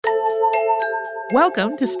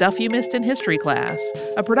Welcome to Stuff You Missed in History Class,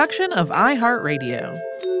 a production of iHeartRadio.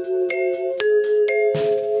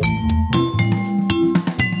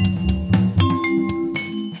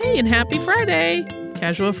 Hey, and happy Friday!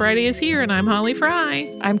 Casual Friday is here, and I'm Holly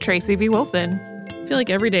Fry. I'm Tracy V. Wilson. I feel like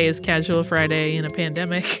every day is Casual Friday in a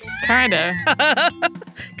pandemic. Kinda.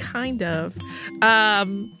 Kind of.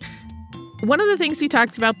 One of the things we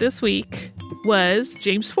talked about this week was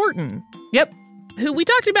James Forten. Yep. Who we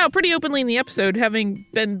talked about pretty openly in the episode, having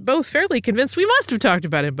been both fairly convinced we must have talked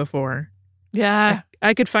about him before. Yeah.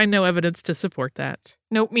 I could find no evidence to support that.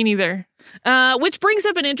 Nope, me neither. Which brings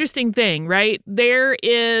up an interesting thing, right? There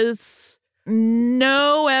is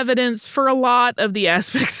no evidence for a lot of the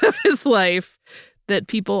aspects of his life that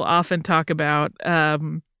people often talk about.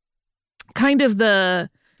 Kind of the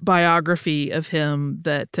biography of him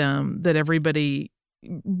that everybody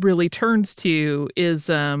really turns to is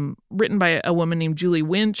written by a woman named Julie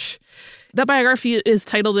Winch. That biography is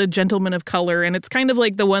titled A Gentleman of Color, and it's kind of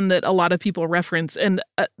like the one that a lot of people reference. And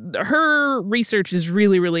her research is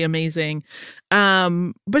really, really amazing.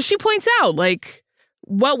 But she points out, like,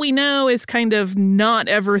 what we know is kind of not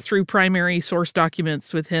ever through primary source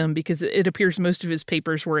documents with him, because it appears most of his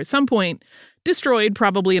papers were at some point destroyed,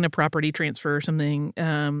 probably in a property transfer or something.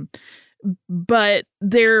 But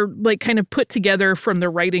they're like kind of put together from the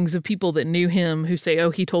writings of people that knew him who say,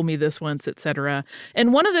 oh, he told me this once, etc.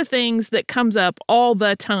 And one of the things that comes up all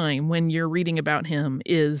the time when you're reading about him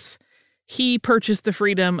is he purchased the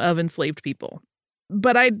freedom of enslaved people.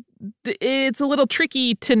 But it's a little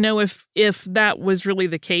tricky to know if that was really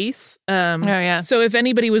the case. So if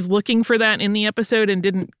anybody was looking for that in the episode and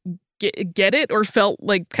didn't get it or felt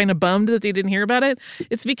like kind of bummed that they didn't hear about it,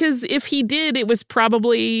 it's because if he did, it was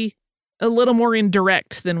probably a little more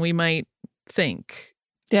indirect than we might think.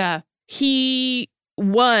 Yeah. He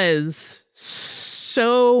was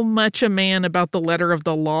so much a man about the letter of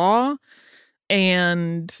the law,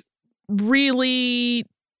 and really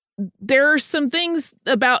there are some things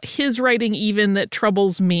about his writing even that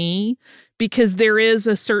troubles me, because there is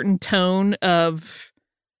a certain tone of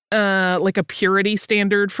like a purity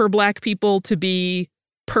standard for Black people to be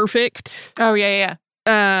perfect. Oh, yeah.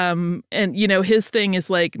 And, you know, his thing is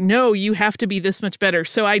like, no, you have to be this much better.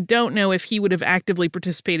 So I don't know if he would have actively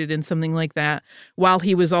participated in something like that while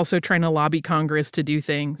he was also trying to lobby Congress to do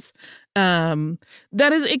things.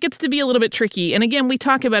 It gets to be a little bit tricky. And again, we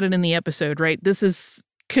talk about it in the episode, right? This is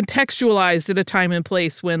contextualized at a time and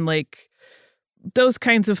place when, like, those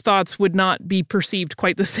kinds of thoughts would not be perceived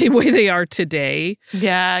quite the same way they are today.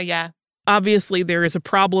 Yeah. Obviously, there is a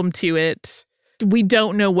problem to it. We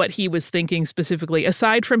don't know what he was thinking specifically.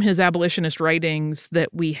 Aside from his abolitionist writings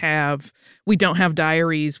that we don't have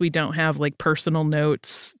diaries, we don't have like personal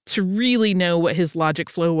notes to really know what his logic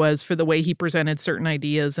flow was for the way he presented certain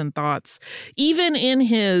ideas and thoughts. Even in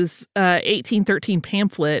his 1813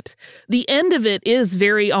 pamphlet, the end of it is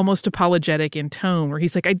very almost apologetic in tone, where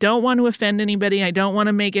he's like, I don't want to offend anybody. I don't want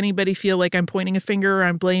to make anybody feel like I'm pointing a finger or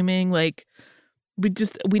I'm blaming. Like,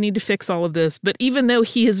 we need to fix all of this. But even though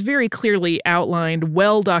he has very clearly outlined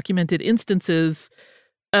well-documented instances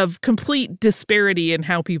of complete disparity in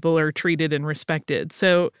how people are treated and respected.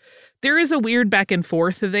 So there is a weird back and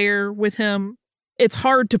forth there with him. It's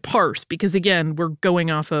hard to parse because, again, we're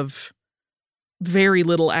going off of very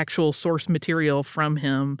little actual source material from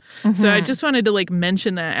him. Mm-hmm. So I just wanted to like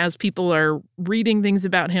mention that as people are reading things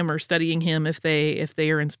about him or studying him, if they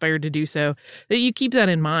are inspired to do so, that you keep that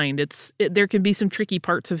in mind. There can be some tricky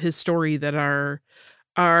parts of his story that are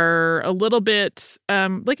a little bit,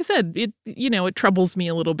 like I said, it troubles me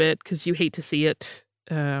a little bit because you hate to see it.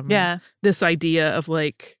 This idea of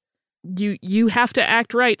like, you have to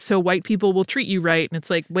act right so white people will treat you right. And it's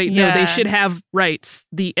like, wait, no, they should have rights.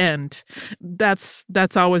 The end. That's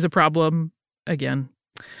always a problem. Again,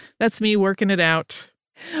 that's me working it out.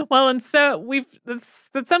 Well, and so that's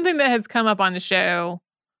something that has come up on the show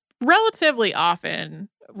relatively often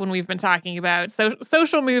when we've been talking about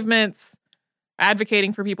social movements,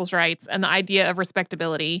 advocating for people's rights, and the idea of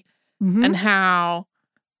respectability, and how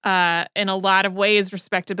in a lot of ways,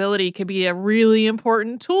 respectability could be a really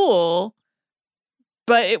important tool,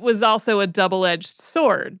 but it was also a double-edged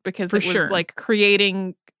sword because it was like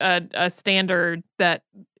creating a standard that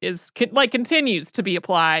continues to be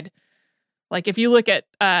applied. Like if you look at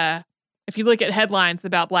headlines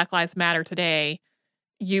about Black Lives Matter today,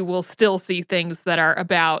 you will still see things that are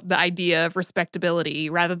about the idea of respectability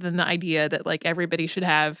rather than the idea that like everybody should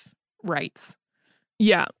have rights.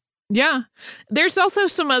 Yeah. Yeah. There's also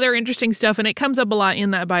some other interesting stuff, and it comes up a lot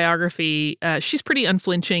in that biography. She's pretty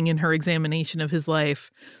unflinching in her examination of his life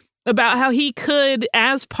about how he could,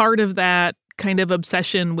 as part of that kind of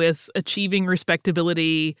obsession with achieving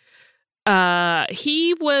respectability.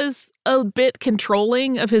 He was a bit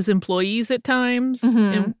controlling of his employees at times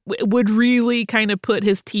and would really kind of put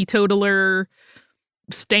his teetotaler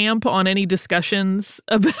stamp on any discussions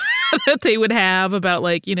about that they would have about,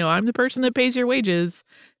 like, I'm the person that pays your wages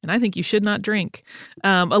and I think you should not drink.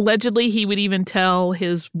 Allegedly, he would even tell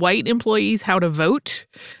his white employees how to vote,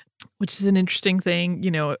 which is an interesting thing.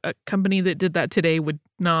 A company that did that today would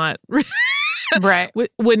not right.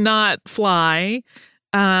 would not fly.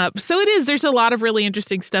 So there's a lot of really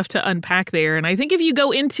interesting stuff to unpack there. And I think if you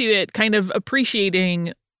go into it kind of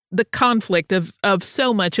appreciating the conflict of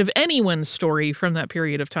so much of anyone's story from that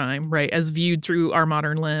period of time, right, as viewed through our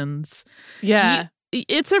modern lens. Yeah.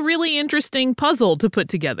 It's a really interesting puzzle to put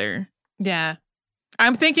together. Yeah.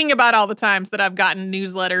 I'm thinking about all the times that I've gotten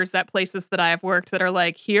newsletters at places that I have worked that are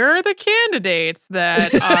like, here are the candidates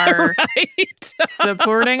that are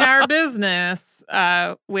supporting our business,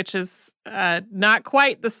 which is not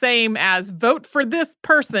quite the same as vote for this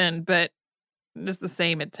person, but it's the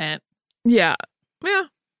same intent. Yeah. Yeah.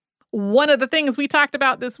 One of the things we talked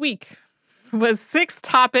about this week was 6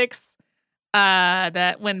 topics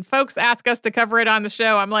that when folks ask us to cover it on the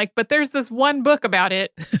show, I'm like, but there's this one book about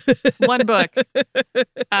it. It's one book.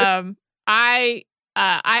 I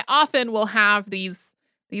often will have these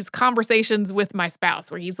conversations with my spouse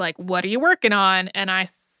where he's like, what are you working on? And I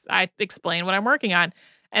explain what I'm working on.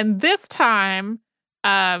 And this time,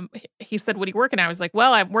 he said, what are you working on? I was like,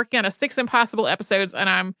 well, I'm working on a 6 Impossible episodes, and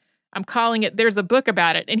I'm calling it There's a Book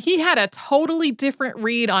About It. And he had a totally different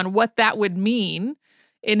read on what that would mean.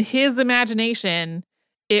 In his imagination,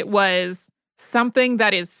 it was something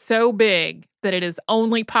that is so big that it is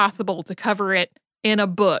only possible to cover it in a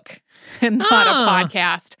book and not a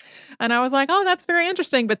podcast. And I was like, oh, that's very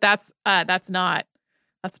interesting, but that's not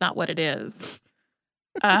what it is.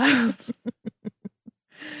 The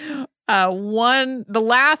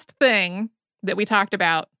last thing that we talked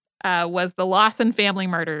about was the Lawson family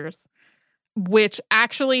murders, which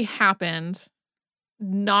actually happened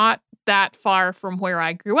not that far from where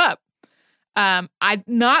I grew up. I'm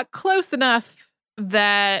not close enough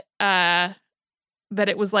that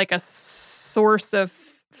it was like a source of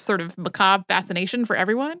sort of macabre fascination for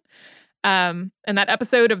everyone. And that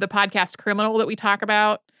episode of the podcast Criminal that we talk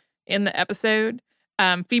about in the episode,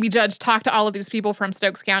 Phoebe Judge talked to all of these people from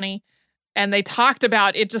Stokes County, and they talked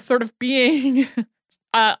about it just sort of being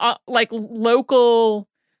like local,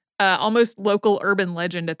 almost local urban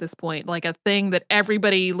legend at this point, like a thing that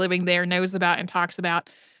everybody living there knows about and talks about.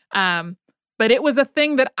 But it was a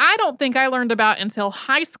thing that I don't think I learned about until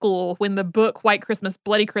high school when the book White Christmas,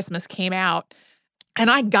 Bloody Christmas came out.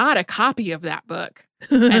 And I got a copy of that book.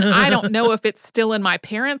 And I don't know if it's still in my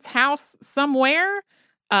parents' house somewhere.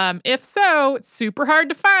 If so, it's super hard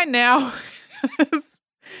to find now.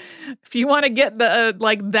 If you want to get the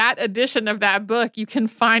that edition of that book, you can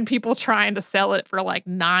find people trying to sell it for like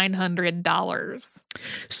 $900.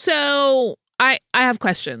 So I have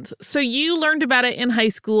questions. So you learned about it in high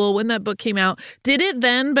school when that book came out. Did it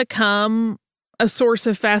then become a source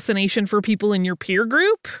of fascination for people in your peer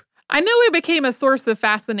group? I know it became a source of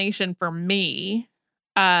fascination for me,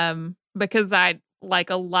 because I,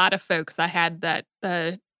 like a lot of folks, I had that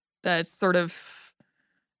sort of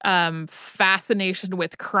fascination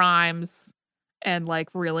with crimes and like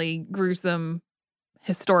really gruesome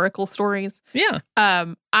historical stories. Yeah.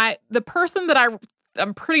 The person that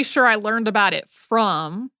I'm pretty sure I learned about it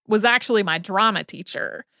from was actually my drama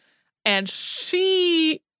teacher. And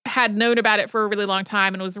she had known about it for a really long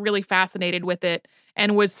time and was really fascinated with it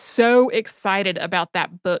and was so excited about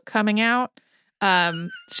that book coming out.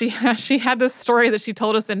 She had this story that she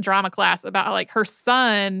told us in drama class about like her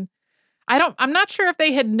son. I'm not sure if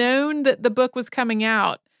they had known that the book was coming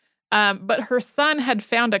out, but her son had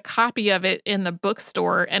found a copy of it in the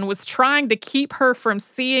bookstore and was trying to keep her from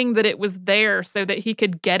seeing that it was there so that he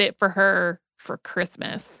could get it for her for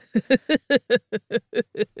Christmas.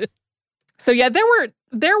 So yeah,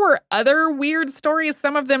 there were other weird stories,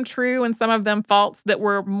 some of them true and some of them false, that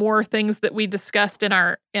were more things that we discussed in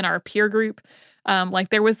our peer group. Like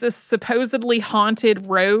there was this supposedly haunted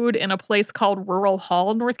road in a place called Rural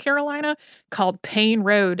Hall, North Carolina, called Payne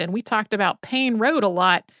Road. And we talked about Payne Road a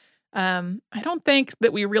lot. I don't think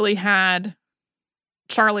that we really had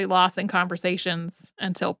Charlie Lawson conversations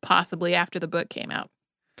until possibly after the book came out.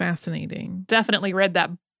 Fascinating. Definitely read that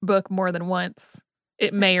book more than once.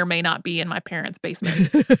 It may or may not be in my parents' basement.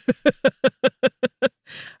 I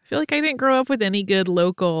feel like I didn't grow up with any good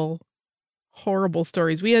local horrible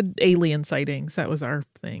stories. We had alien sightings. That was our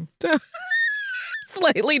thing.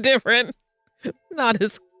 Slightly different. Not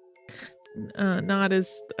as not as,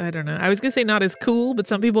 I don't know. I was gonna say not as cool, but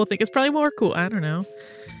some people think it's probably more cool. I don't know.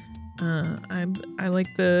 I like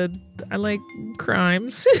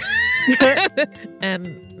crimes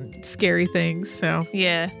and scary things. So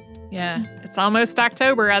Yeah. It's almost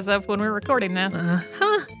October as of when we're recording this.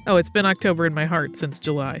 Oh, it's been October in my heart since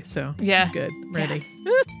July. So Yeah. I'm good, ready.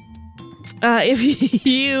 If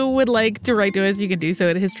you would like to write to us, you can do so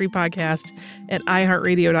at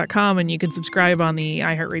historypodcast@iheartradio.com, and you can subscribe on the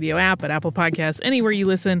iHeartRadio app, at Apple Podcasts, anywhere you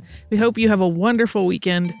listen. We hope you have a wonderful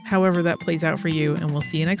weekend, however that plays out for you, and we'll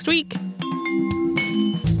see you next week.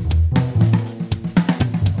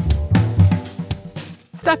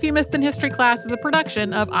 Stuff You Missed in History Class is a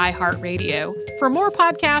production of iHeartRadio. For more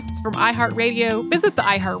podcasts from iHeartRadio, visit the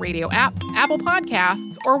iHeartRadio app, Apple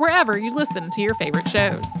Podcasts, or wherever you listen to your favorite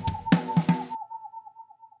shows.